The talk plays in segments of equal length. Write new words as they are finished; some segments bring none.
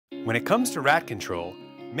When it comes to rat control,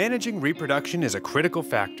 managing reproduction is a critical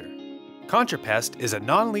factor. ContraPest is a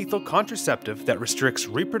non-lethal contraceptive that restricts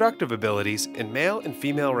reproductive abilities in male and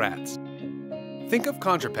female rats. Think of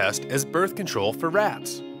ContraPest as birth control for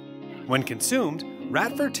rats. When consumed,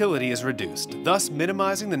 rat fertility is reduced, thus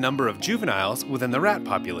minimizing the number of juveniles within the rat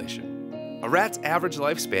population. A rat's average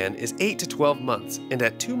lifespan is 8 to 12 months, and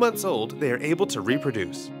at 2 months old, they are able to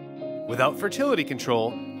reproduce. Without fertility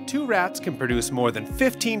control, 2 rats can produce more than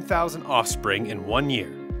 15,000 offspring in 1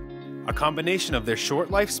 year. A combination of their short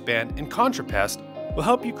lifespan and ContraPest will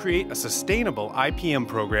help you create a sustainable IPM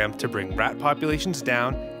program to bring rat populations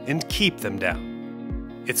down and keep them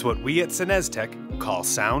down. It's what we at SenesTech call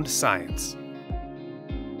sound science.